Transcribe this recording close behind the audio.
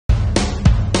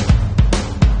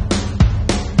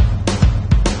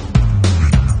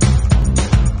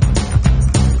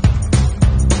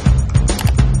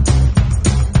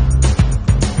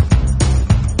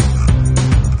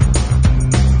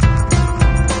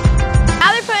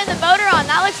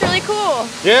cool.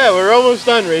 Yeah, we're almost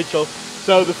done, Rachel.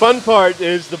 So the fun part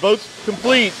is the boat's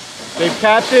complete. They've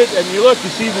capped it, and you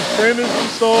see the trim is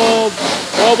installed,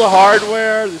 all the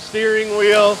hardware, the steering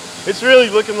wheel. It's really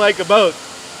looking like a boat.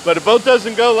 But a boat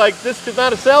doesn't go like this, it's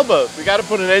not a sailboat. We got to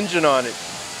put an engine on it.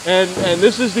 And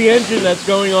this is the engine that's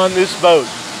going on this boat.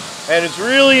 And it's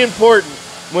really important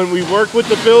when we work with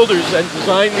the builders and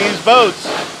design these boats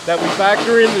that we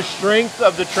factor in the strength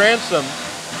of the transom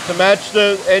to match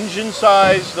the engine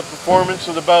size, the performance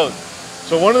of the boat.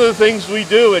 So one of the things we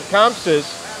do at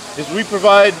COMSYS is we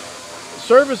provide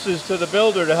services to the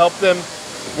builder to help them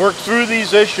work through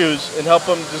these issues and help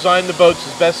them design the boats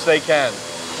as best they can.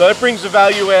 So that brings a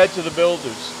value add to the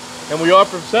builders. And we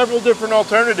offer several different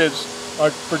alternatives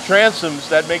for transoms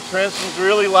that make transoms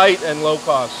really light and low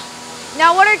cost.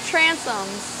 Now what are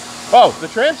transoms? Oh, the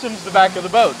transom's the back of the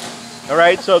boat. All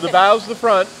right, so the bow's the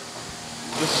front,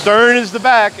 the stern is the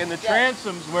back, and the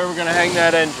transom's where we're going to hang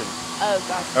that engine. Oh,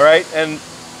 gosh. All right, and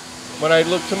when I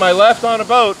look to my left on a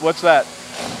boat, what's that?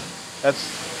 That's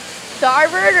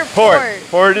starboard or port?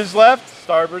 Port is left,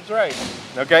 starboard's right.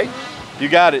 Okay, you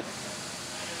got it.